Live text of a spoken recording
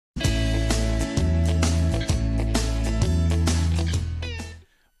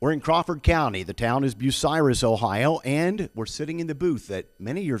We're in Crawford County. The town is Bucyrus, Ohio, and we're sitting in the booth that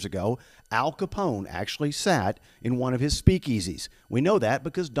many years ago, Al Capone actually sat in one of his speakeasies. We know that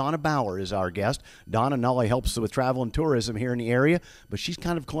because Donna Bauer is our guest. Donna not only helps with travel and tourism here in the area, but she's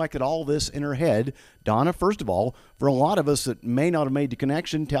kind of collected all this in her head. Donna, first of all, for a lot of us that may not have made the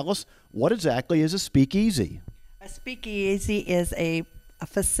connection, tell us what exactly is a speakeasy? A speakeasy is a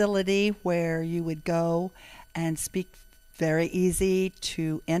facility where you would go and speak. Very easy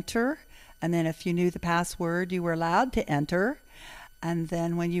to enter, and then if you knew the password, you were allowed to enter. And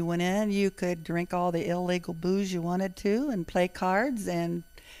then when you went in, you could drink all the illegal booze you wanted to and play cards and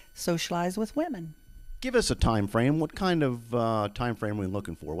socialize with women. Give us a time frame. What kind of time frame are we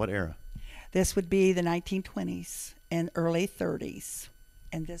looking for? What era? This would be the 1920s and early 30s,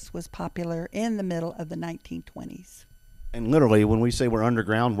 and this was popular in the middle of the 1920s. And literally, when we say we're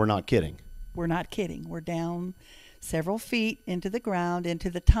underground, we're not kidding. We're not kidding. We're down several feet into the ground, into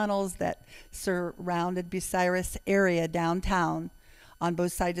the tunnels that surrounded Bucyrus area downtown, on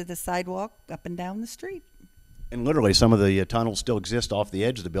both sides of the sidewalk, up and down the street. And literally, some of the tunnels still exist off the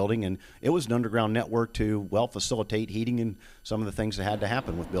edge of the building, and it was an underground network to, well, facilitate heating and some of the things that had to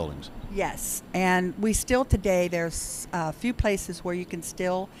happen with buildings. Yes, and we still today, there's a few places where you can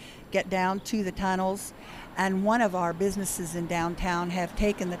still get down to the tunnels. And one of our businesses in downtown have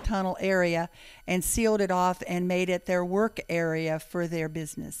taken the tunnel area and sealed it off and made it their work area for their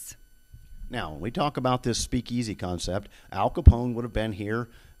business. Now, when we talk about this speakeasy concept, Al Capone would have been here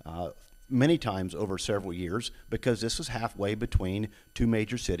many times over several years because this was halfway between two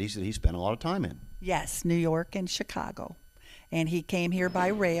major cities that he spent a lot of time in. Yes, New York and Chicago. And he came here by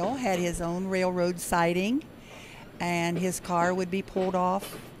rail, had his own railroad siding, and his car would be pulled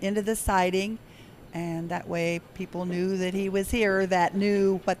off into the siding. And that way people knew that he was here, that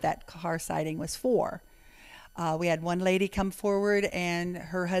knew what that car siding was for. We had one lady come forward, and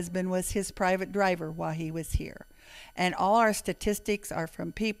her husband was his private driver while he was here. And all our statistics are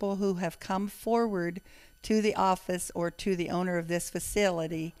from people who have come forward to the office or to the owner of this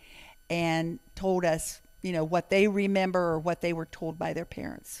facility and told us, you know, what they remember or what they were told by their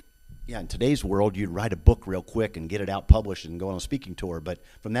parents. Yeah, in today's world, you'd write a book real quick and get it out published and go on a speaking tour. But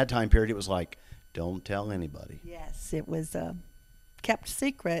from that time period, it was like, don't tell anybody. Yes, it was kept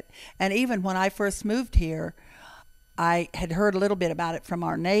secret. And even when I first moved here, I had heard a little bit about it from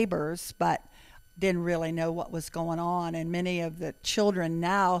our neighbors, but didn't really know what was going on. And many of the children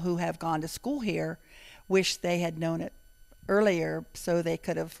now who have gone to school here wish they had known it earlier so they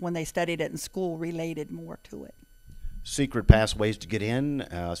could have, when they studied it in school, related more to it. Secret passways to get in,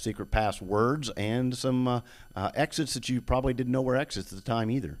 secret passwords, and some exits that you probably didn't know were exits at the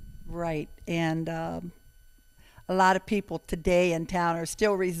time either. Right, and a lot of people today in town are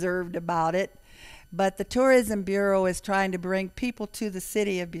still reserved about it, but the Tourism Bureau is trying to bring people to the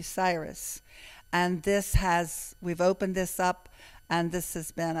city of Bucyrus, and we've opened this up, and this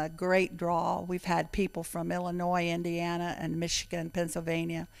has been a great draw. We've had people from Illinois, Indiana, and Michigan,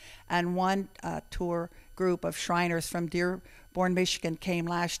 Pennsylvania, and one tour group of Shriners from Dearborn, Michigan came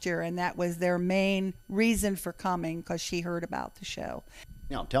last year, and that was their main reason for coming because she heard about the show.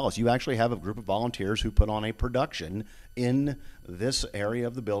 Now, tell us, you actually have a group of volunteers who put on a production in this area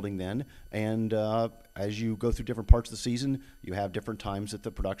of the building then, and as you go through different parts of the season, you have different times that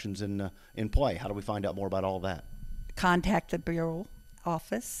the production's in play. How do we find out more about all of that? Contact the Bureau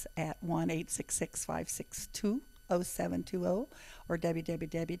office at 1-866-562-0720 or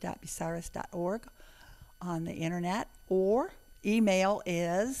www.bucyrus.org on the internet, or email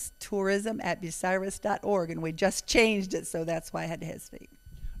is tourism@bucyrus.org, and we just changed it, so that's why I had to hesitate.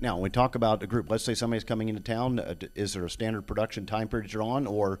 Now, when we talk about a group, let's say somebody's coming into town, is there a standard production time period you're on,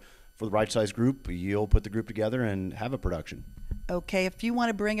 or for the right size group, you'll put the group together and have a production? Okay, if you want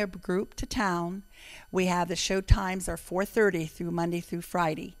to bring a group to town, we have the show times are 4:30 through Monday through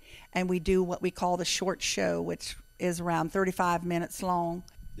Friday, and we do what we call the short show, which is around 35 minutes long.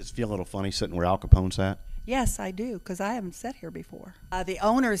 Does it feel a little funny sitting where Al Capone sat? Yes, I do, because I haven't sat here before. The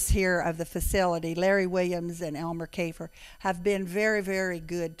owners here of the facility, Larry Williams and Elmer Kafer, have been very, very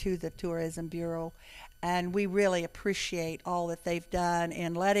good to the Tourism Bureau, and we really appreciate all that they've done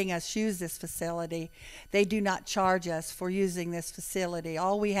in letting us use this facility. They do not charge us for using this facility.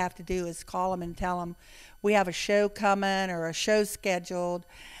 All we have to do is call them and tell them we have a show coming or a show scheduled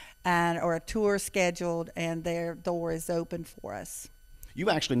or a tour scheduled, and their door is open for us. You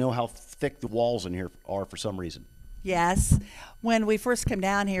actually know how thick the walls in here are for some reason. Yes. When we first came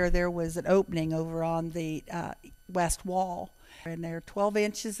down here, there was an opening over on the west wall, and there are 12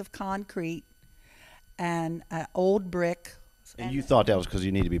 inches of concrete and old brick. And you thought that was because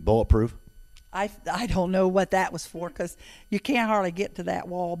you need to be bulletproof? I don't know what that was for, because you can't hardly get to that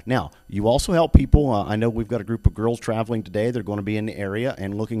wall. Now, you also help people. I know we've got a group of girls traveling today. They're going to be in the area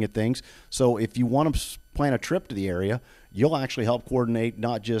and looking at things. So if you want to plan a trip to the area, you'll actually help coordinate,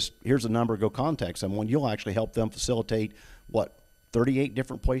 not just here's a number, go contact someone. You'll actually help them facilitate, what, 38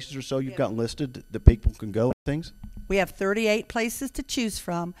 different places or so you've got listed that people can go and things? We have 38 places to choose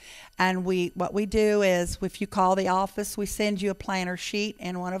from, and what we do is, if you call the office, we send you a planner sheet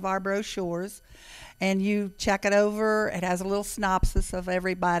and one of our brochures, and you check it over. It has a little synopsis of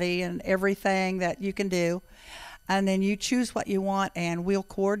everybody and everything that you can do, and then you choose what you want, and we'll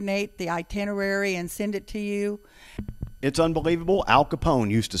coordinate the itinerary and send it to you. It's unbelievable. Al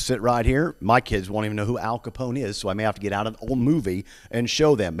Capone used to sit right here. My kids won't even know who Al Capone is, so I may have to get out an old movie and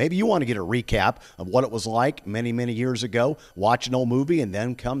show them. Maybe you want to get a recap of what it was like many, many years ago. Watch an old movie and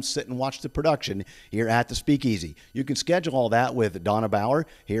then come sit and watch the production here at the Speakeasy. You can schedule all that with Donna Bauer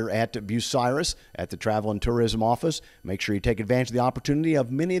here at Bucyrus at the Travel and Tourism Office. Make sure you take advantage of the opportunity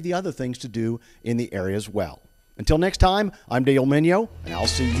of many of the other things to do in the area as well. Until next time, I'm Dale Minyo, and I'll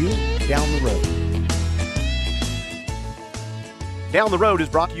see you down the road. Down the Road is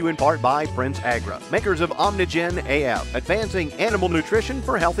brought to you in part by Prince Agra, makers of Omnigen AF, advancing animal nutrition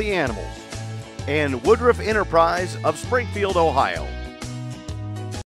for healthy animals, and Woodruff Enterprise of Springfield, Ohio,